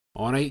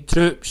Alright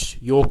troops,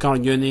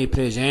 Yoker Uni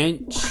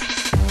presents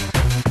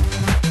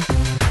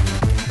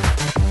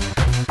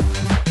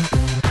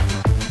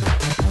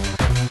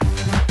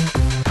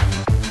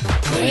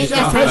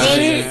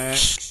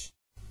Physics!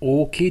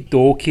 Okie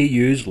dokie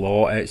use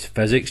law, it's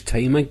physics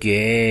time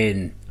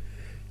again.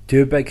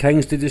 Two big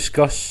things to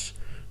discuss.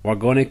 We're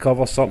going to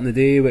cover something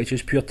today which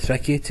is pure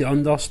tricky to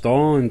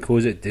understand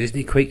cause it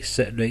doesn't quite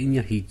sit right in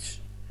your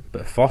heads.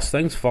 But first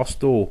things first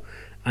though,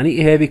 I need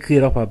to heavy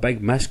clear up a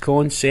big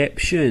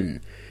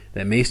misconception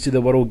that most of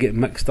the world get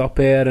mixed up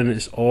here, and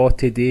it's all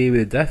to do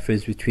with the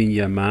difference between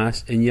your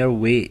mass and your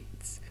weight.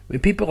 When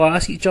people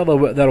ask each other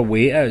what their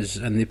weight is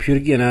and they pure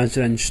get an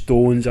answer in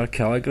stones or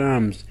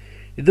kilograms,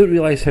 they don't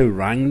realise how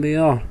wrong they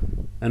are,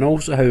 and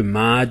also how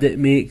mad it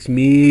makes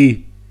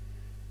me.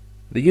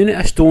 The unit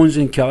of stones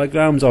and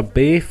kilograms are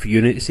both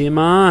units of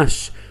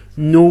mass,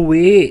 no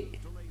weight.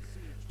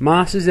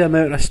 Mass is the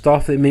amount of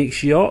stuff that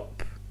makes you up,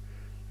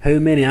 how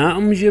many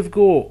atoms you've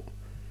got.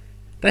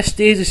 This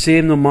stays the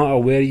same no matter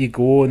where you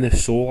go in the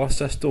solar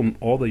system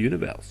or the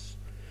universe.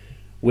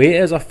 Weight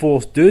is a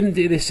force down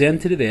to the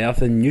centre of the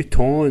earth in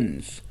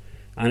newtons,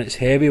 and it's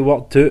heavy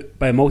worked out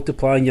by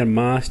multiplying your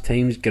mass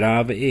times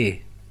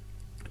gravity.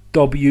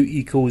 W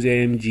equals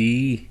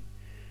mg.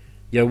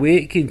 Your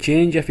weight can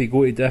change if you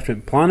go to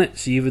different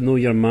planets even though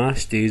your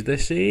mass stays the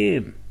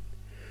same.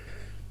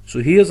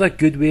 So here's a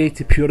good way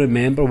to pure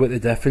remember what the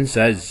difference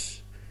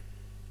is.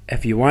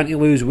 If you want to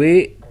lose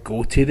weight,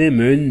 go to the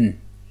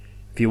moon.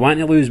 If you want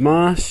to lose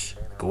mass,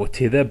 go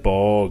to the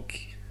bog.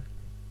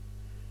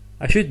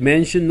 I should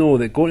mention though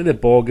that going to the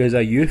bog is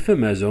a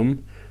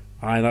euphemism.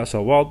 Aye, that's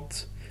a word.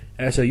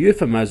 It's a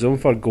euphemism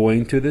for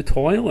going to the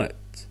toilet.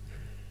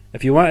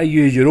 If you want to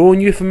use your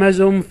own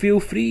euphemism, feel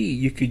free.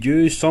 You could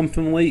use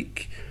something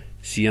like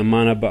see a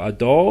man about a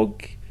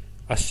dog,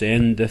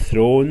 ascend the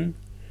throne,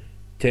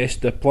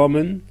 test the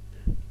plumbing,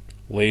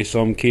 lay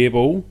some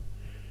cable,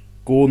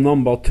 go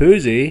number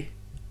twosie,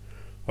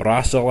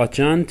 wrestle a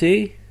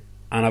chanty,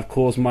 and of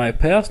course my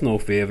personal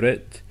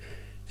favourite,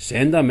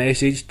 send a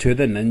message to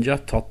the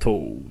Ninja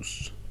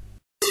Turtles.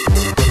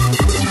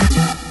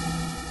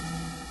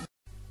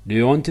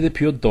 Now on to the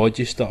pure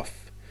dodgy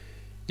stuff.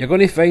 You're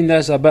going to find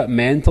this a bit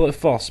mental at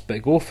first,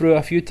 but go through it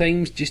a few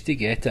times just to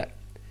get it.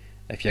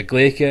 If you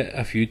glake it,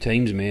 a few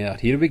times more.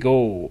 Here we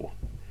go.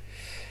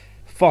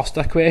 First,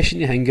 a question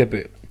to think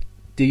about.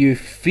 Do you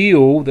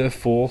feel the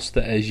force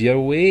that is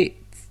your weight?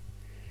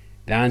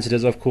 The answer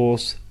is of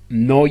course,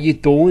 no you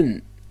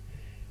don't.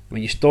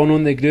 When you stand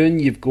on the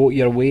ground, you've got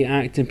your weight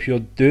acting pure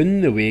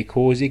down the way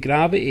cause of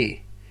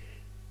gravity.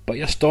 But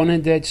you're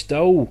standing dead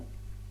still,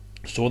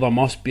 so there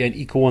must be an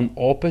equal and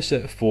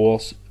opposite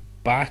force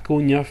back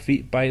on your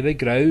feet by the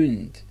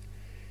ground.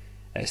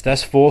 It's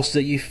this force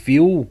that you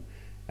feel,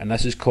 and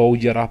this is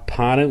called your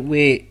apparent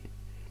weight.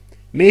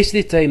 Most of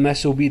the time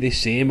this will be the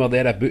same or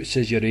thereabouts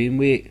as your own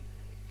weight,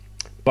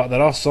 but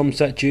there are some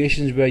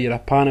situations where your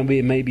apparent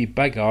weight might be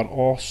bigger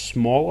or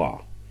smaller.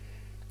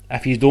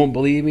 If you don't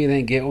believe me,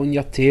 then get on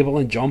your table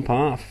and jump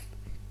off.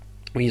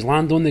 When you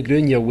land on the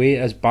ground, your weight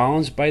is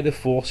balanced by the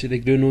force of the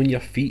ground on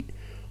your feet,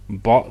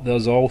 but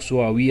there's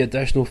also a wee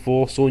additional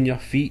force on your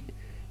feet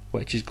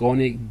which is going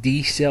to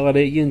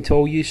decelerate you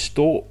until you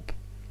stop.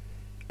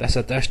 This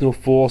additional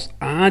force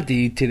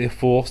added to the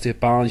force to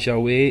balance your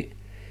weight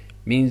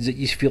means that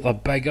you feel a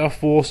bigger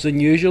force than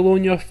usual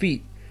on your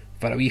feet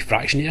for a wee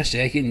fraction of a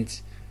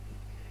second.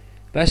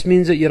 This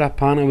means that your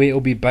apparent weight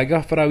will be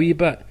bigger for a wee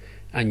bit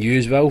and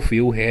you will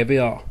feel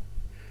heavier.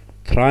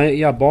 Try it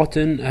your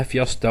button if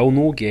you're still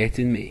no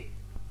getting me.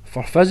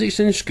 For physics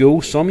in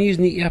school, some of you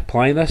need to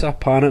apply this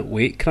apparent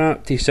weight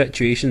crap to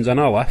situations in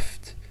a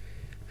lift.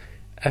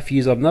 If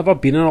you have never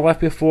been in a lift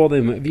before,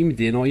 then what have you been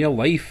doing all your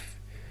life?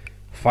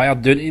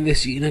 Fired down to the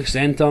seating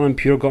centre and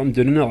pure got them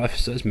down in the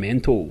lifts, it's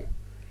mental.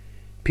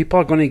 People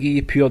are going to give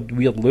you pure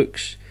weird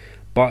looks,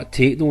 but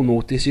take no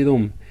notice of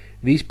them.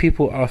 These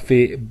people are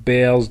for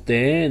Bear's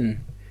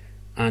Den,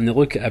 and they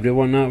look at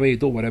everyone that way.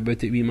 Don't worry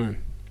about it, wee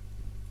man.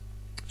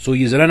 So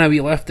you're in a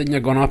wee lift and you're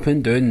going up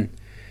and down.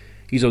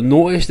 You'll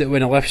notice that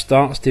when a lift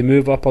starts to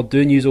move up or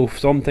down, you'll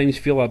sometimes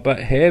feel a bit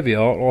heavier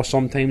or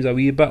sometimes a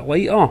wee bit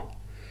lighter.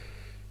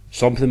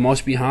 Something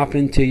must be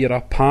happening to your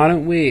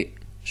apparent weight,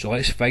 so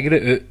let's figure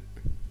it out.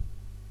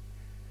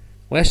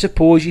 Let's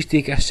suppose you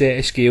take a set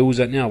of scales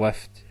into a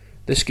lift.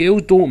 The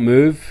scales don't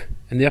move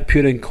and they're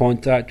pure in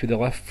contact with the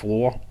lift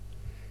floor.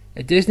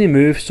 It doesn't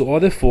move, so all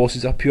the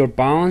forces are pure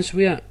balanced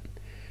with it.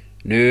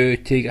 Now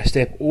take a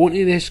step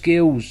onto the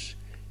scales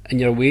and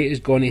your weight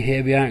is going to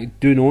heavy act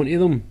down onto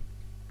them.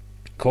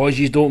 Cause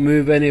you don't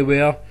move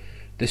anywhere,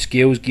 the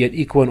scales get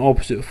equal and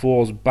opposite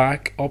force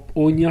back up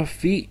on your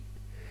feet.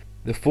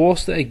 The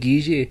force that it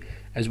gives you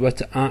is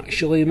what it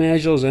actually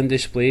measures and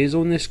displays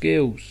on the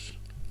scales.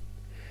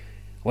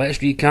 Let's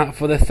recap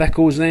for the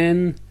thickles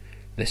then.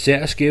 The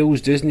set of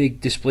scales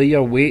doesn't display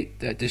your weight,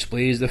 it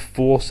displays the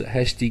force it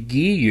has to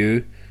give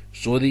you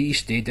so that you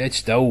stay dead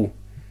still.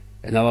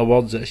 In other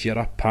words, it's your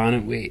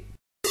apparent weight.